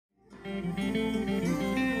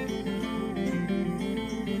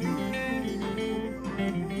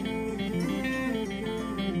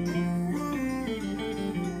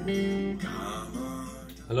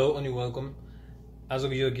Hello and welcome.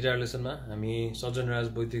 आजको यो guitar लेसनमा हामी सज्जन राज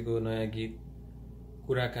वैद्यको नयाँ गीत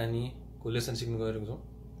kuraakaani को लेसन सिक्न गइरहेको छौं।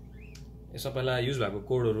 यसमा पहिला युज भएको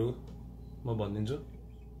कोडहरु म भनिदिन्छु।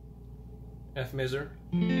 F major,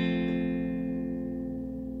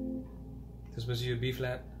 त्यसपछि यो B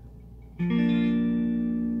flat,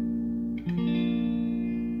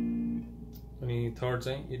 अनि थर्ड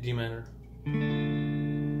चाहिँ यो D minor,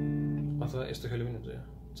 अथवा यस्तो खेले पनि हुन्छ। यो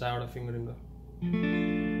चारवटा फिङ्गरिङको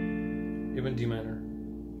यो पनि D minor,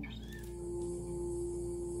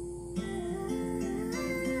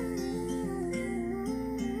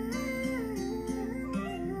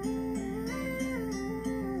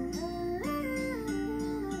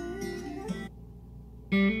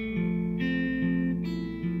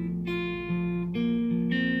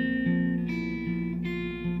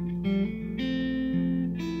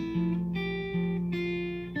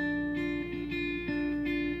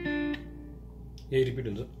 यही रिपिट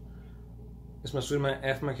हुन्छ। यसमा सुरुमा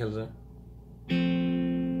F मा खेल्छ,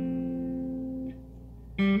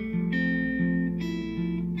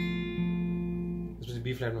 त्यसपछि B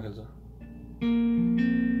flat मा खेल्छ,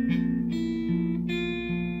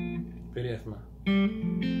 फेरि F मा,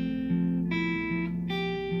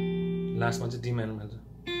 लास्टमा चाहिँ D minor मा खेल्छ।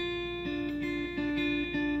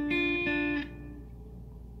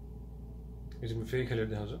 यो चाहिँ म फेरि खेलेर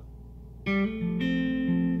देखाउँछु।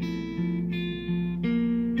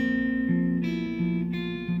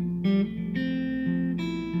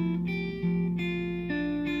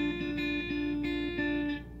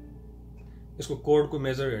 यसको कोडको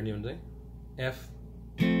मेजर हेर्ने हुन्छ F,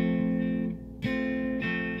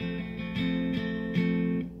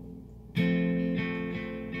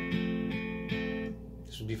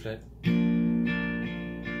 त्यसको B flat,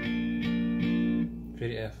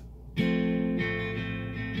 फेरि F,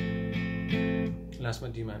 लास्टमा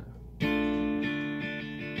D minor।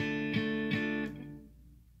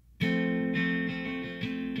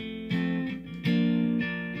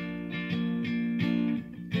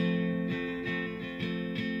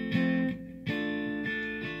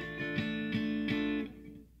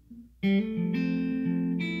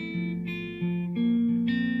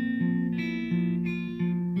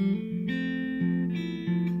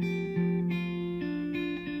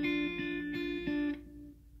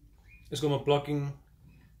 यसको म प्लकिङ,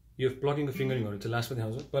 यो प्लकिङको फिङ्गरिङहरु चाहिँ लास्टमा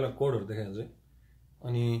देखाउँछु। पहिला कोडहरु देखाइहाल्छु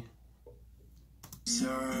अनि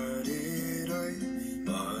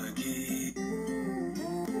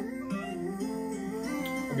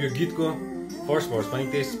अब यो गीतको फर्स्ट भर्स पनि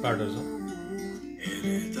त्यस पार्टहरु छ।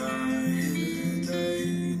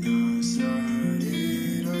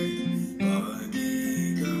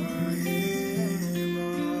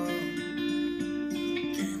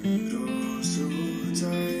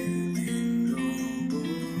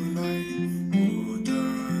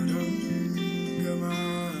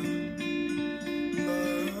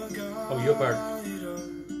 अब यो पार्ट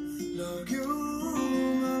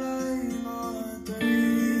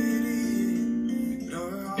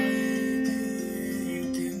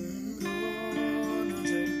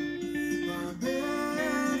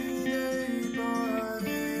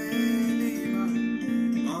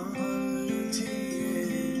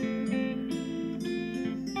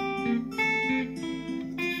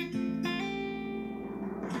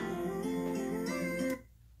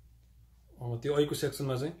त्यो अहिलेको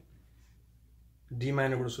सेक्सनमा चाहिँ D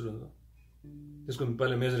minor बाट सुरु हुन्छ। त्यसको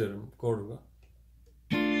पहिला मेजर हेरौँ कोडहरुको,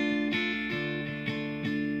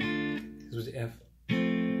 त्यसपछि F,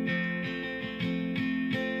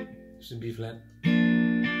 त्यसपछि B flat,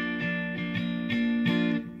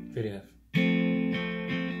 फेरि F,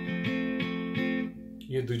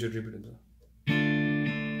 यो दुईचोटि रिपिट हुन्छ।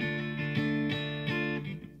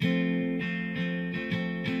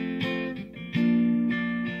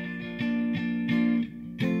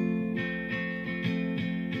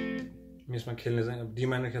 यसमा खेल्ने चाहिँ अब D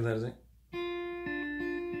minor खेल्दा चाहिँ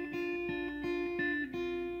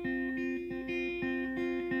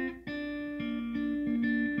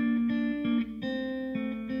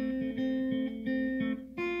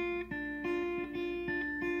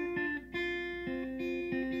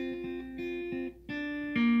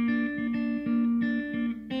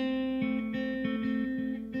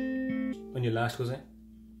अनि लास्टको चाहिँ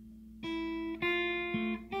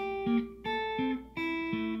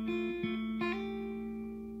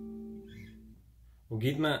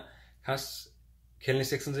गीतमा खास खेल्ने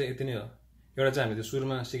सेक्सन चाहिँ यति नै हो। एउटा चाहिँ हामीले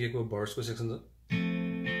सुरुमा सिकेको भर्सको सेक्सन छ,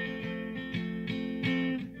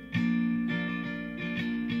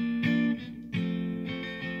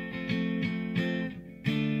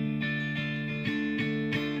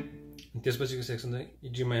 त्यसपछिको सेक्सन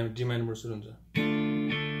चाहिँ डी माइनरबाट सुरु हुन्छ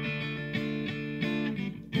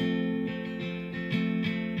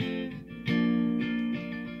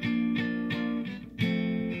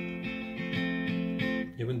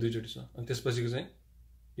यो पनि दुईचोटि छ अनि त्यसपछिको चाहिँ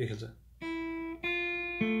यो खेल्छ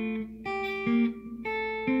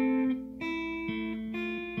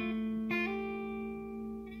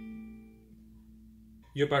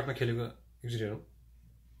यो पार्टमा खेलेको एकचोटि हेरौँ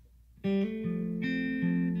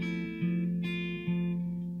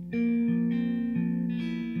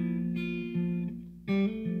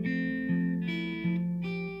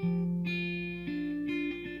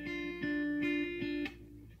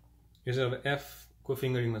यो चाहिँ अब एफ को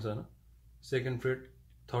फिङ्गरिङमा छ होइन सेकेन्ड फ्रेट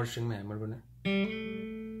थर्ड स्ट्रिङमा ह्यामर गर्ने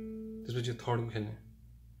त्यसपछि थर्डको खेल्ने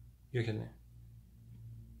यो खेल्ने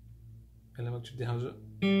यसलाई म देखाउँछु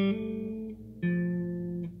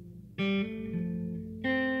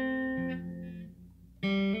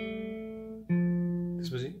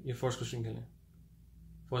त्यसपछि यो फर्स्टको स्ट्रिङ खेल्ने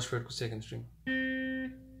फर्स्ट फ्रेटको सेकेन्ड स्ट्रिङ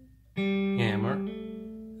यहाँ ह्यामर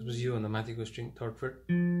त्यसपछि योभन्दा माथिको स्ट्रिङ थर्ड फ्रेट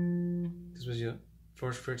त्यसपछि यो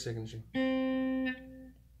फर्स्ट फ्रेट सेकेन्ड स्ट्रिङ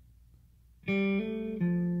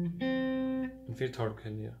फेरि थर्ड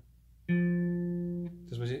खेल्ने यो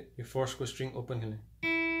त्यसपछि यो फर्स्टको स्ट्रिङ ओपन खेल्ने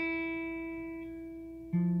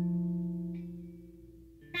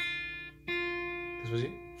त्यसपछि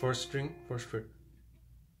फर्स्ट स्ट्रिङ फर्स्ट फ्रेट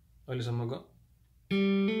अहिलेसम्मको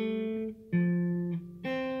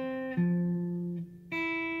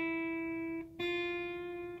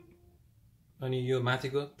अनि यो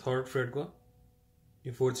माथिको थर्ड फ्रेटको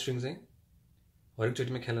यो फोर्थ स्ट्रिङ चाहिँ हरेक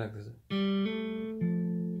चोटिमा खेला राख्दैछ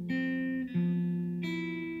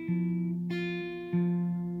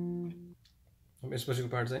अब यसपछिको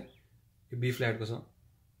पार्ट चाहिँ यो बी फ्ल्याटको छ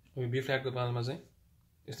अब यो बी फ्ल्याटको पालमा चाहिँ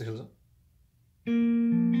यस्तो खेल्छ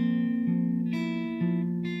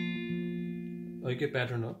के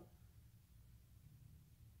प्याटर्न हो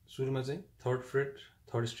सुरुमा चाहिँ थर्ड फ्रेट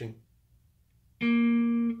थर्ड स्ट्रिङ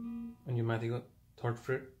अनि यो माथिको थर्ड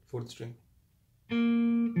फ्रेट फोर्थ स्ट्रिङ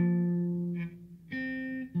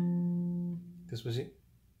त्यसपछि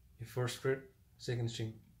यो फर्स्ट फ्रेट सेकेन्ड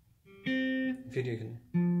स्ट्रिङ फेरि यो खेल्ने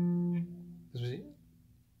त्यसपछि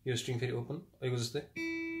यो स्ट्रिङ फेरि ओपन अहिलेको जस्तै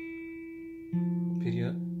फेरि यो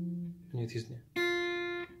अनि यो थिच्ने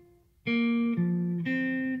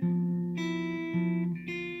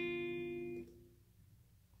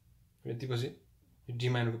यतिपछि यो डी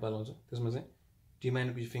माइनरको पालो आउँछ त्यसमा चाहिँ डी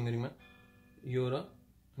माइनरको फिङ्गरिङमा यो र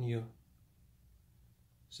अनि यो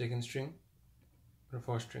सेकेन्ड स्ट्रिङ र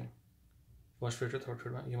फर्स्ट स्ट्रिङ फर्स्ट फ्रेट र थर्ड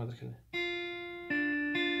फ्रेटमा यो मात्र खेल्ने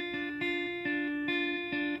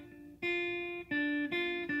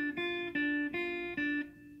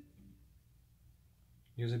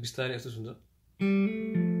यो चाहिँ बिस्तारै यस्तो हुन्छ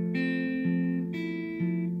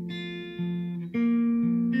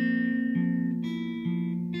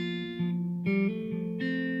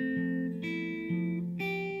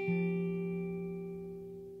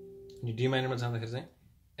डी माइनरमा जाँदाखेरि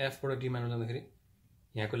चाहिँ एफबाट डी माइनरमा जाँदाखेरि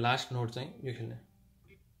यहाँको लास्ट नोट चाहिँ यो खेल्ने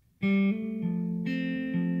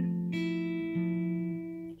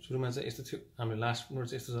सुरुमा चाहिँ यस्तो थियो हाम्रो लास्ट नोट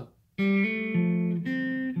चाहिँ यस्तो छ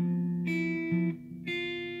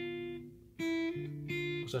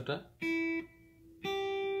सट्टा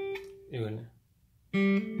यो गर्ने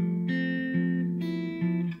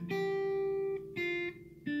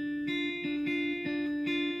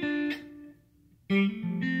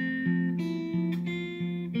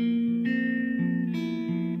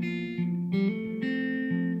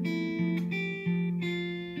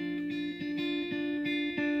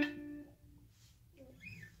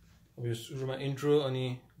सुरुमा इन्ट्रो अनि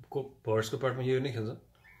भर्सको पार्टमा यो नै खेल्छ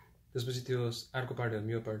त्यसपछि त्यो अर्को पार्ट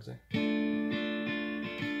हेर्नु यो पार्ट चाहिँ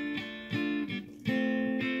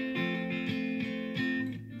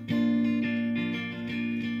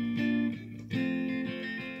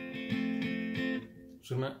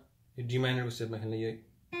सुरुमा यो डी माइनरको स्टेपमा खेल्ने यही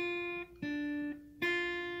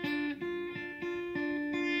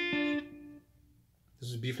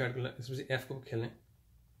त्यसपछि बी फ्ल्याटको त्यसपछि एफको खेल्ने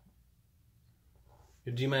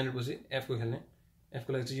यो डी माइनर पछि एफको खेल्ने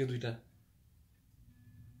एफको लागि चाहिँ यो दुईटा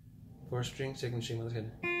फर्स्ट स्ट्रिङ सेकेन्ड स्ट्रिङ मात्र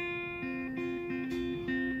खेल्ने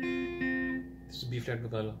त्यसपछि बी फ्ल्याटको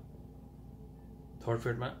पालो third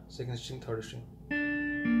फ्रेटमा second string third string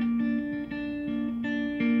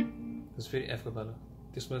त्यसपछि फेरि एफको पालो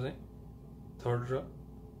त्यसमा चाहिँ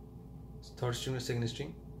थर्ड स्ट्रिङ र सेकेन्ड स्ट्रिङ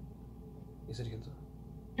यसरी खेल्छ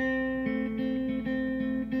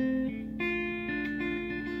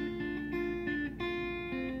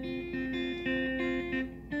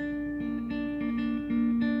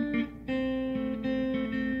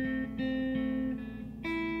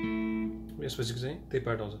यसपछि चाहिँ त्यही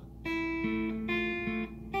पार्ट आउँछ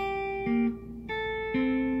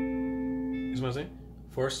यसमा चाहिँ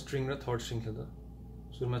फर्स्ट स्ट्रिङ र थर्ड स्ट्रिङ खेल्छ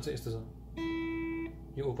सुरुमा चाहिँ यस्तो छ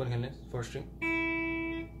यो ओपन खेल्ने फर्स्ट स्ट्रिङ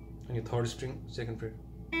अनि थर्ड स्ट्रिङ सेकेन्ड फ्रेट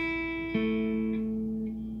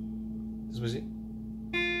त्यसपछि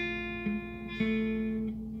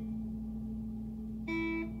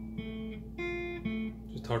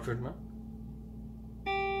थर्ड फ्रेटमा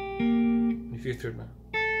अनि फिफ्थ फ्रेटमा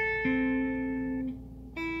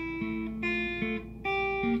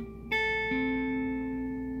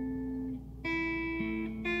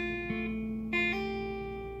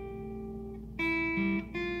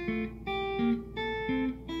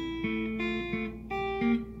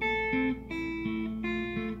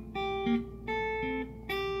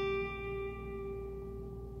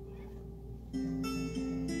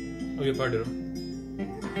यो पार्टहरु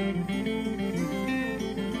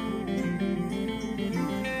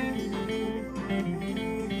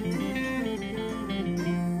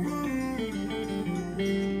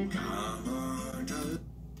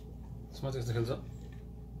यसमा चाहिँ यस्तो खेल्छ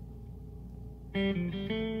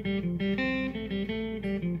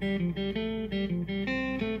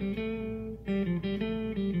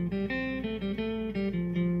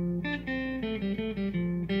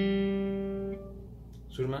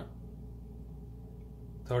सुरुमा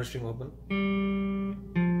थर्ड स्ट्रिङ ओपन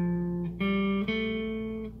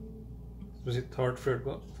त्यसपछि थर्ड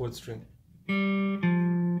फ्रेटको फोर्थ स्ट्रिङ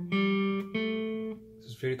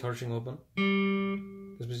फेरि थर्ड स्ट्रिङ ओपन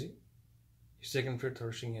त्यसपछि सेकेन्ड फ्रेट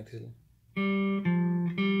थर्ड स्ट्रिङ यहाँ थियो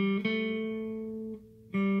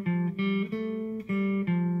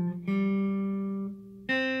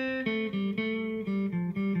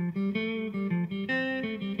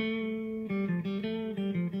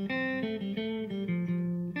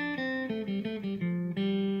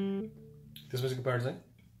त्यसपछिको पार्ट चाहिँ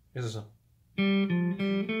यस्तो छ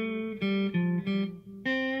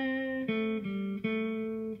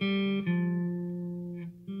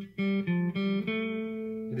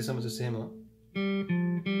यतिसम्म चाहिँ सेम हो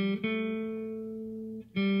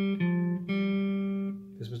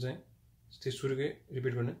त्यसपछि चाहिँ त्यही सुरुकै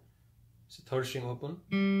रिपिट गर्ने थर्ड स्ट्रिङ ओपन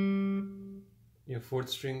यो फोर्थ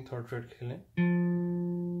स्ट्रिङ थर्ड फ्रेट खेल्ने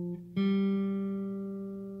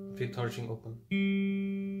फेरि थर्ड स्ट्रिङ ओपन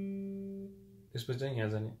त्यसपछि चाहिँ यहाँ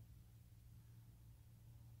जाने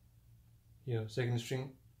यो सेकेन्ड स्ट्रिङ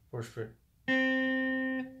फर्स्ट फ्रेट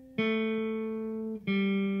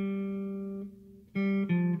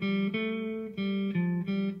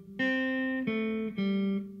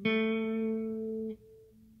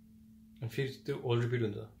फेरि त्यो होल रिपिट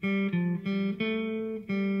हुन्छ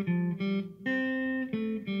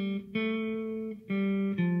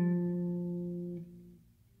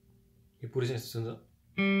यो पुरै चाहिँ यस्तो हुन्छ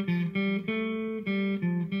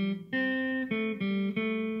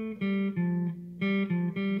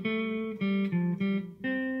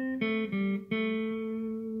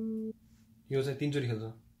यो चाहिँ तीनचोटि खेल्छ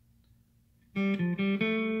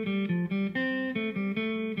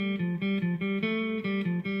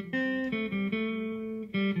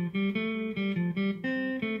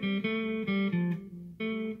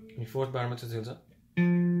अनि फोर्थ बारमा चाहिँ खेल्छ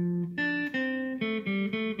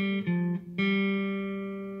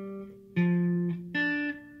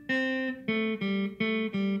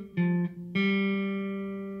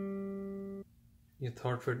यो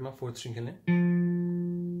थर्ड फ्रेटमा फोर्थ स्ट्रिङ खेल्ने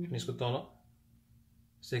अनि यसको तल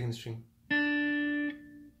second string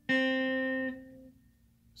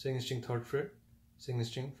third freight second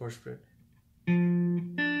string first freight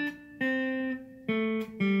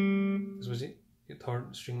त्यसपछि यो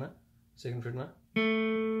थर्ड स्ट्रिङमा सेकेन्ड फ्रेटमा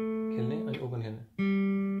खेल्ने अनि ओपन खेल्ने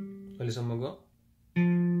अहिलेसम्मको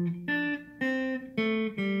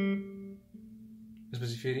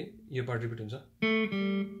त्यसपछि फेरि यो पार्ट रिपिट हुन्छ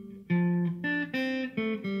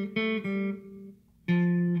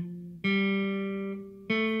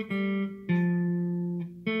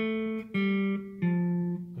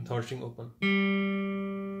थर्ड स्ट्रिङ ओपन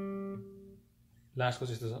लास्टको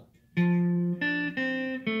चाहिँ यस्तो छ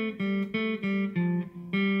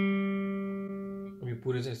यो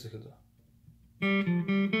पुरै चाहिँ यस्तो खेल्छ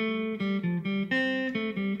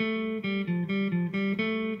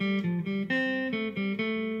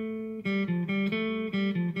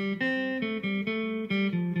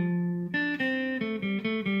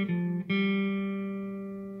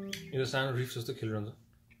यो सानो रिफ जस्तो खेलिरहन्छ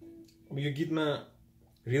अब यो गीतमा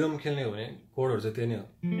रिदम खेल्ने हो भने कोडहरु चाहिँ त्यही नै हो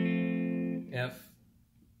F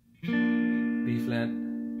be flat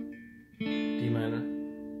D minor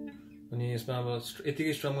अनि यसमा अब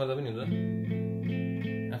यतिकै स्ट्रम गर्दा पनि हुन्छ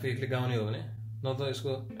आफै एक्लै गाउने हो भने न त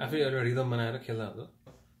यसको आफै एउटा रिदम बनाएर खेल्दा हुन्छ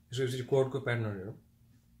यसको यसरी कोर्डको प्याटर्नहरु हेरौँ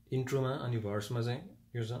इन्ट्रोमा अनि भर्समा चाहिँ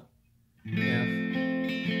यो छ F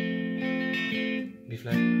B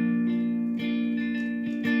flat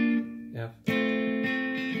F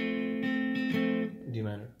D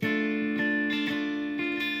minor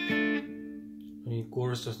अनि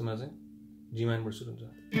कोरस जस्तोमा चाहिँ G minor बाट सुरु हुन्छ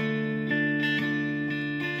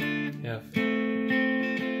F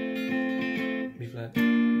B flat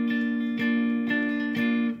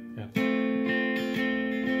F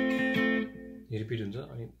यो रिपिट हुन्छ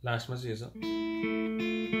अनि लास्टमा चाहिँ यो छ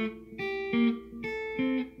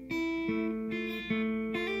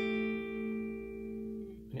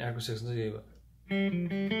अनि अर्को सेक्सन चाहिँ यही भयो